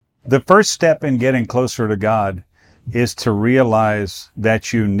The first step in getting closer to God is to realize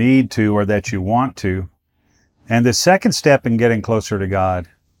that you need to or that you want to. And the second step in getting closer to God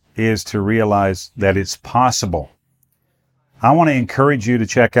is to realize that it's possible. I want to encourage you to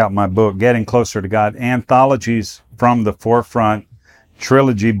check out my book, Getting Closer to God, Anthologies from the Forefront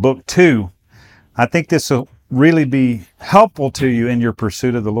Trilogy, Book 2. I think this will really be helpful to you in your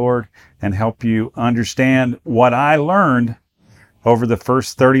pursuit of the Lord and help you understand what I learned over the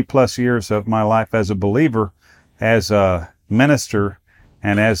first 30 plus years of my life as a believer, as a minister,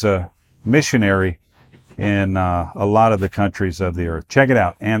 and as a missionary in a lot of the countries of the earth. Check it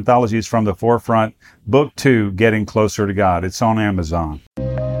out. Anthologies from the Forefront, Book 2, Getting Closer to God. It's on Amazon.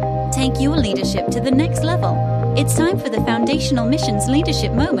 Take your leadership to the next level. It's time for the Foundational Missions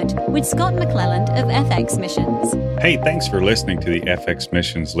Leadership Moment with Scott McClelland of FX Missions. Hey, thanks for listening to the FX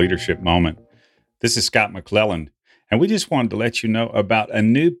Missions Leadership Moment. This is Scott McClelland, and we just wanted to let you know about a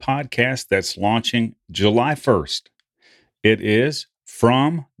new podcast that's launching July 1st. It is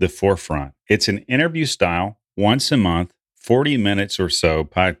From the Forefront. It's an interview style, once a month, 40 minutes or so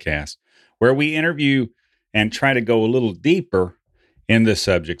podcast, where we interview and try to go a little deeper in the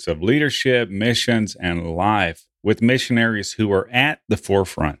subjects of leadership, missions, and life with missionaries who are at the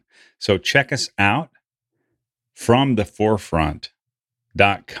forefront. So check us out,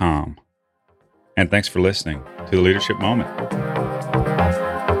 FromTheForefront.com. And thanks for listening to the Leadership Moment.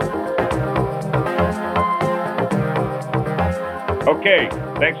 Okay,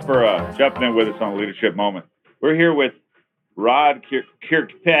 thanks for jumping in with us on Leadership Moment. We're here with Rod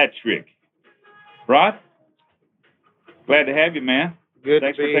Kirkpatrick. Rod, glad to have you, man. Good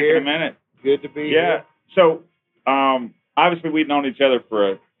Thanks to be for taking here. a minute. Good to be here. So, obviously, we've known each other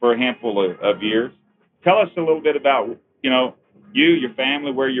for a handful of years. Tell us a little bit about, you, your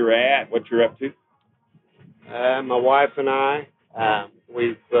family, where you're at, what you're up to. My wife and I,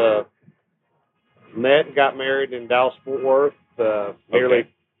 we've met and got married in Dallas-Fort Worth nearly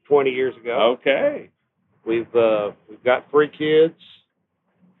 20 years ago. Okay. We've got 3 kids,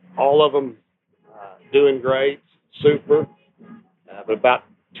 all of them doing great, super. But about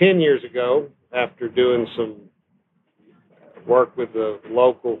 10 years ago, after doing some work with the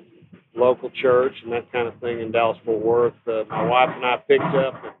local church and that kind of thing in Dallas-Fort Worth, my wife and I picked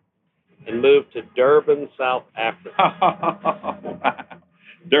up and moved to Durban, South Africa.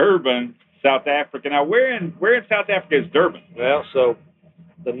 Durban, South Africa. Now, where in South Africa is Durban? Well, so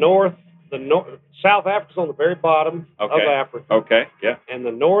South Africa's on the very bottom of Africa. Okay, yeah. And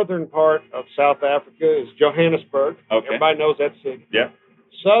the northern part of South Africa is Johannesburg. Okay. Everybody knows that city. Yeah.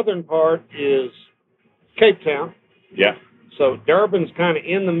 Southern part is Cape Town. Yeah. So Durban's kind of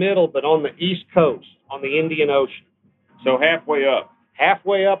in the middle, but on the east coast, on the Indian Ocean. So halfway up.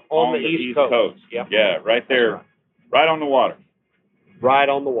 Halfway up on the east coast. Yep. Yeah, right there, right on the water. Right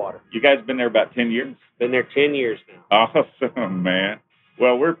on the water. You guys been there about 10 years? Been there 10 years now. Awesome, man.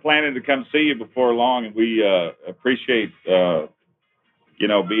 Well, we're planning to come see you before long, and we appreciate, being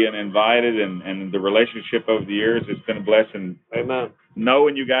invited and the relationship over the years. It's been a blessing. Amen.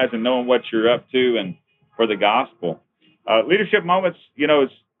 Knowing you guys and knowing what you're up to and for the gospel. Leadership Moments,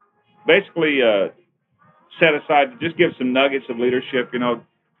 it's basically set aside to just give some nuggets of leadership,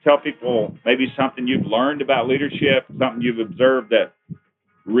 tell people maybe something you've learned about leadership, something you've observed that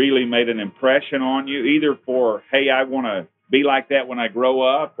really made an impression on you, either for, hey, I want to be like that when I grow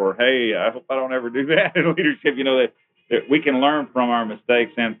up, or, hey, I hope I don't ever do that in leadership, that we can learn from our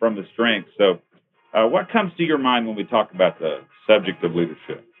mistakes and from the strengths. So what comes to your mind when we talk about the subject of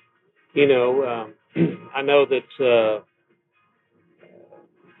leadership? I know that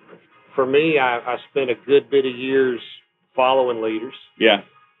for me, I spent a good bit of years following leaders. Yeah.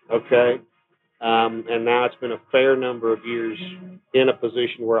 Okay. And now it's been a fair number of years in a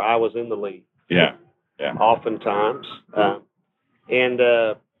position where I was in the lead. Yeah. Yeah. Oftentimes. And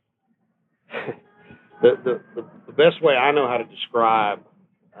the best way I know how to describe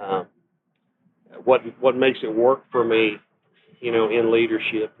what makes it work for me, in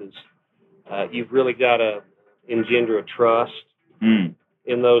leadership is you've really got to engender a trust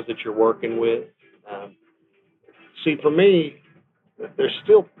in those that you're working with. See, for me, there's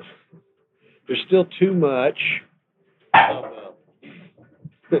still too much of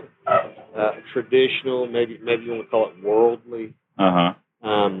traditional, maybe you want to call it worldly,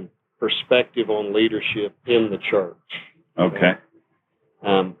 perspective on leadership in the church. Okay.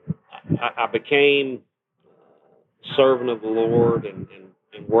 I became servant of the Lord and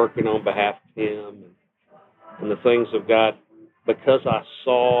working on behalf of Him and the things of God because I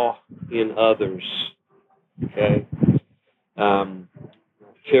saw in others,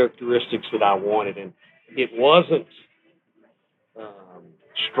 characteristics that I wanted. And it wasn't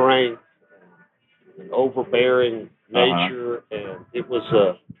strength, an overbearing nature, and there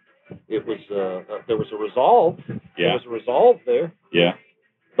was a resolve. There was a resolve there. Yeah.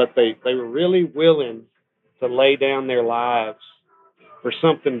 But they were really willing to lay down their lives for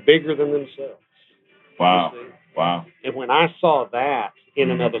something bigger than themselves. Wow. Wow. And when I saw that in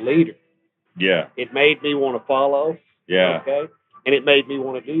another leader, Yeah. it made me want to follow. Yeah. Okay. And it made me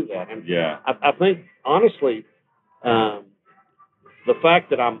want to do that. And Yeah. I think honestly, the fact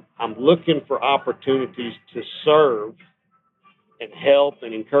that I'm looking for opportunities to serve and help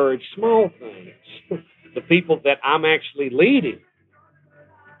and encourage small things, the people that I'm actually leading,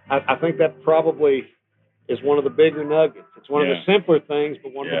 I think that probably is one of the bigger nuggets. It's one of the simpler things,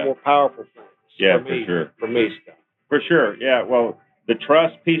 but one of the more powerful things. Yeah, for me, for sure. For me, Scott. For sure. Yeah. Well, the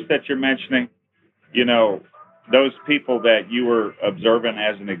trust piece that you're mentioning, you know, those people that you were observing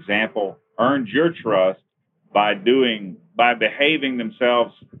as an example earned your trust by behaving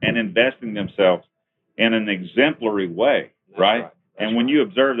themselves and investing themselves in an exemplary way, right? And when you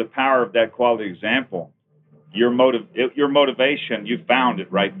observe the power of that quality example, your motivation, you found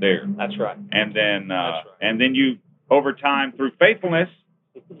it right there. That's right. And then you, over time, through faithfulness,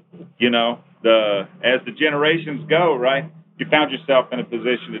 you know, as the generations go, right, you found yourself in a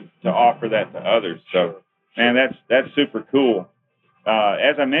position to offer that to others. So, man, that's super cool.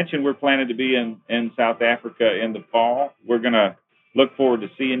 As I mentioned, we're planning to be in South Africa in the fall. We're going to look forward to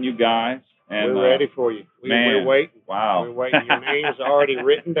seeing you guys. And we're ready for you. We're waiting. Wow. We're waiting. Your name's already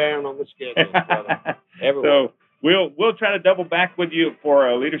written down on the schedule, brother. So we'll try to double back with you for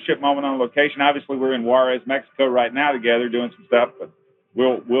a leadership moment on location. Obviously, we're in Juarez, Mexico right now together doing some stuff, but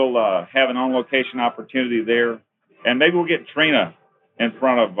we'll have an on-location opportunity there. And maybe we'll get Trina in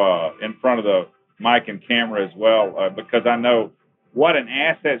front of the mic and camera as well, because I know what an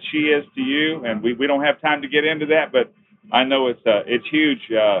asset she is to you, and we don't have time to get into that, but I know it's huge,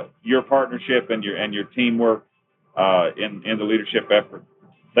 your partnership and your teamwork in the leadership effort.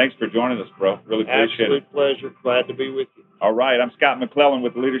 Thanks for joining us, bro. Really appreciate it. Absolute pleasure. Glad to be with you. All right, I'm Scott McClellan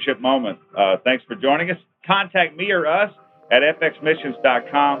with the Leadership Moment. Thanks for joining us. Contact me or us at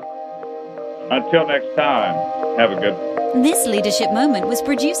fxmissions.com. Until next time, have a good one. This Leadership Moment was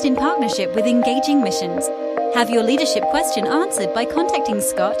produced in partnership with Engaging Missions. Have your leadership question answered by contacting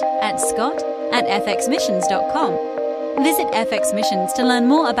Scott at fxmissions.com. Visit FX Missions to learn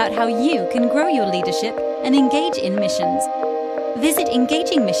more about how you can grow your leadership and engage in missions. Visit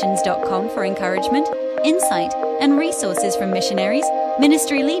engagingmissions.com for encouragement, insight, and resources from missionaries,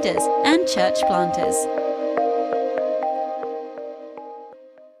 ministry leaders, and church planters.